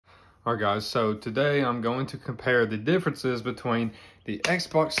Alright guys, so today I'm going to compare the differences between the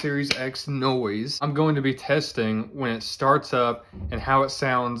Xbox Series X noise I'm going to be testing when it starts up and how it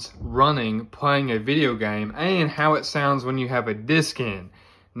sounds running, playing a video game, and how it sounds when you have a disc in.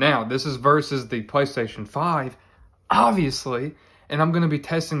 Now, this is versus the PlayStation 5, obviously, and I'm going to be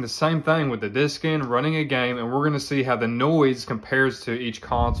testing the same thing with the disc in, running a game, and we're going to see how the noise compares to each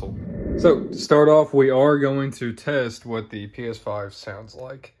console. So, to start off, we are going to test what the PS5 sounds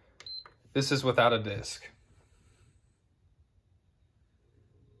like. This is without a disc.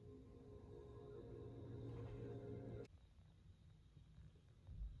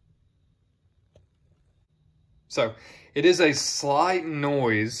 So, it is a slight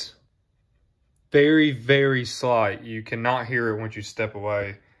noise. Very, very slight. You cannot hear it once you step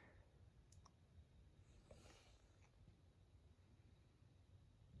away.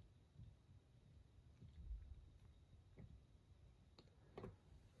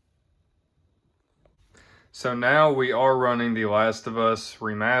 So now we are running The Last of Us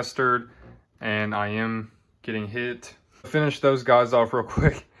Remastered, and I am getting hit. Finish those guys off real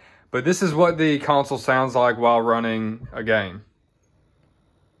quick. But this is what the console sounds like while running a game.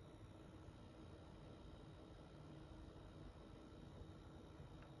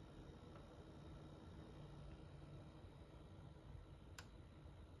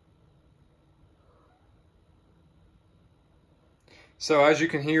 So as you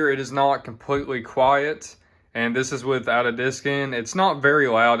can hear, it is not completely quiet, and this is without a disc in. It's not very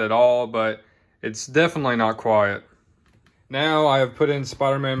loud at all, but it's definitely not quiet. Now I have put in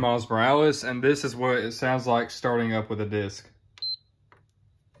Spider-Man Miles Morales, and this is what it sounds like starting up with a disc.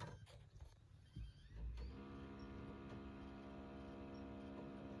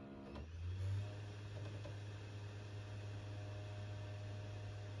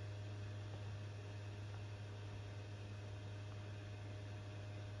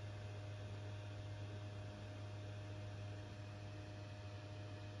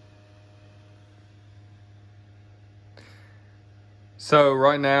 So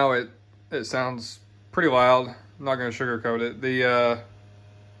right now it sounds pretty loud. I'm not going to sugarcoat it.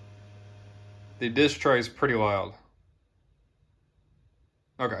 The disc tray is pretty loud.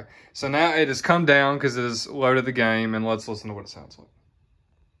 Okay, so now it has come down because it has loaded the game, and let's listen to what it sounds like.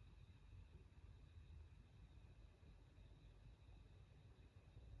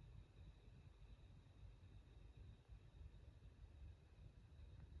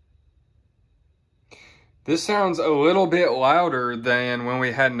 This sounds a little bit louder than when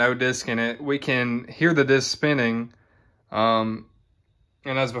we had no disc in it. We can hear the disc spinning. And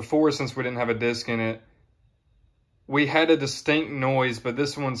as before, since we didn't have a disc in it, we had a distinct noise, but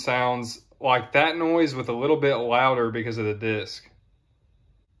this one sounds like that noise with a little bit louder because of the disc.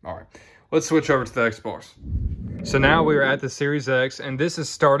 All right, let's switch over to the Xbox. So now we are at the Series X, and this is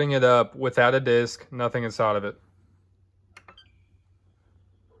starting it up without a disc, nothing inside of it.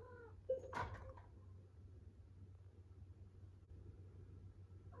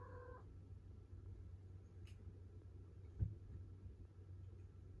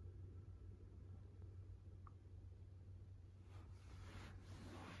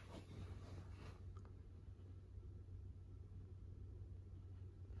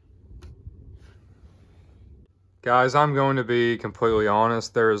 Guys, I'm going to be completely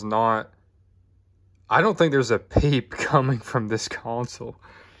honest. I don't think there's a peep coming from this console.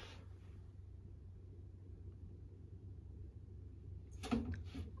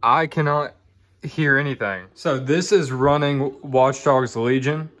 I cannot hear anything. So this is running Watch Dogs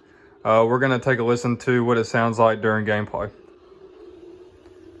Legion. We're going to take a listen to what it sounds like during gameplay.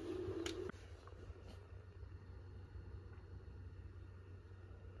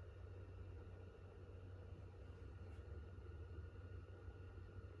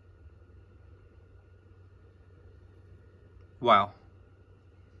 Wow.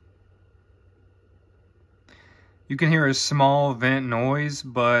 You can hear a small vent noise,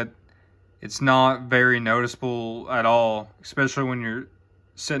 but it's not very noticeable at all, especially when you're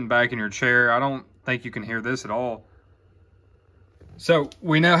sitting back in your chair. I don't think you can hear this at all. So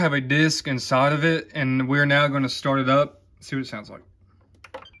we now have a disc inside of it, and we're now going to start it up, see what it sounds like.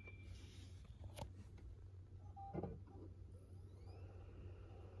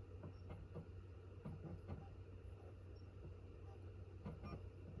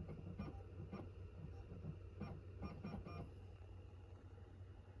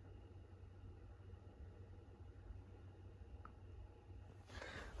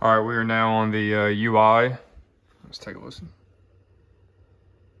 All right, we are now on the UI. Let's take a listen.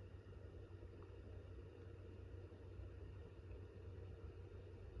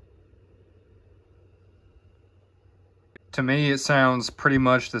 To me, it sounds pretty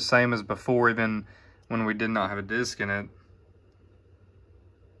much the same as before, even when we did not have a disc in it.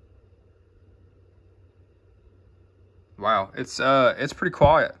 Wow, it's pretty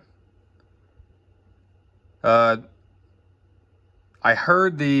quiet. I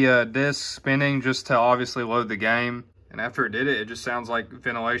heard the disc spinning just to obviously load the game, and after it did it, it just sounds like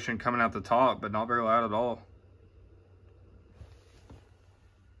ventilation coming out the top, but not very loud at all.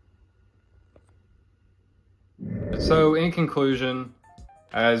 So in conclusion,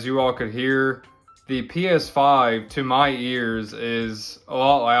 as you all could hear, the PS5 to my ears is a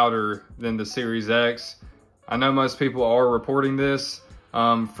lot louder than the Series X. I know most people are reporting this.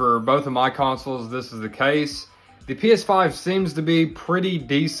 For both of my consoles, this is the case. The PS5 seems to be pretty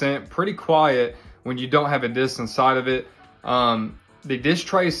decent, pretty quiet when you don't have a disc inside of it. The disc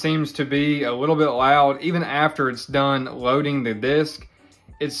tray seems to be a little bit loud even after it's done loading the disc.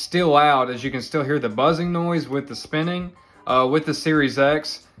 It's still loud, as you can still hear the buzzing noise with the spinning. With the Series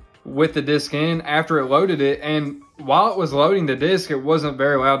X, with the disc in, after it loaded it, and while it was loading the disc, it wasn't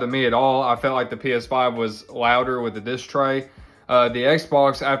very loud to me at all. I felt like the PS5 was louder with the disc tray. The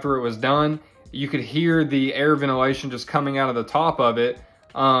Xbox, after it was done, you could hear the air ventilation just coming out of the top of it.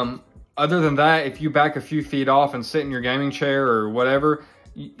 Other than that, if you back a few feet off and sit in your gaming chair or whatever,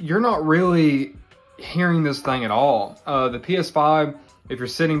 you're not really hearing this thing at all. The PS5, if you're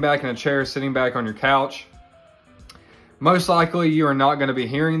sitting back in a chair, sitting back on your couch, most likely you are not going to be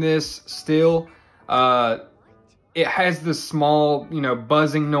hearing this still. It has this small,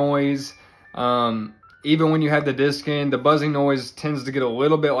 buzzing noise. Even when you have the disc in, the buzzing noise tends to get a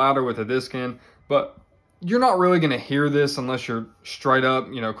little bit louder with the disc in, but you're not really going to hear this unless you're straight up,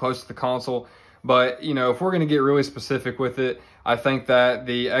 close to the console. But, if we're going to get really specific with it, I think that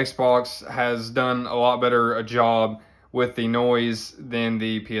the Xbox has done a lot better a job with the noise than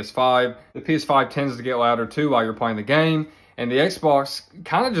the PS5. The PS5 tends to get louder too while you're playing the game, and the Xbox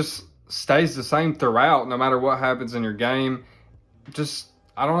kind of just stays the same throughout, no matter what happens in your game.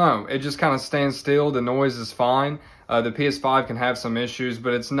 I don't know, it just kind of stands still. The noise is fine. The PS5 can have some issues,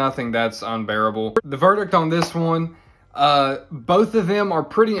 but it's nothing that's unbearable. The verdict on this one, both of them are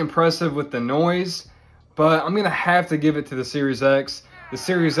pretty impressive with the noise, but I'm gonna have to give it to the Series X. The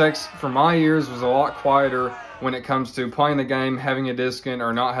Series X, for my ears, was a lot quieter when it comes to playing the game, having a disc in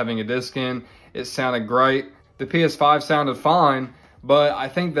or not having a disc in. It sounded great. The PS5 sounded fine, but I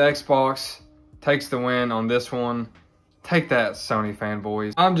think the Xbox takes the win on this one. Take that, Sony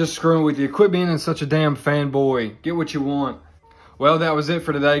fanboys. I'm just screwing with you. Quit being such a damn fanboy. Get what you want. Well, that was it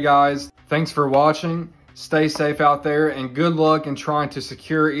for today, guys. Thanks for watching. Stay safe out there, and good luck in trying to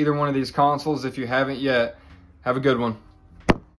secure either one of these consoles if you haven't yet. Have a good one.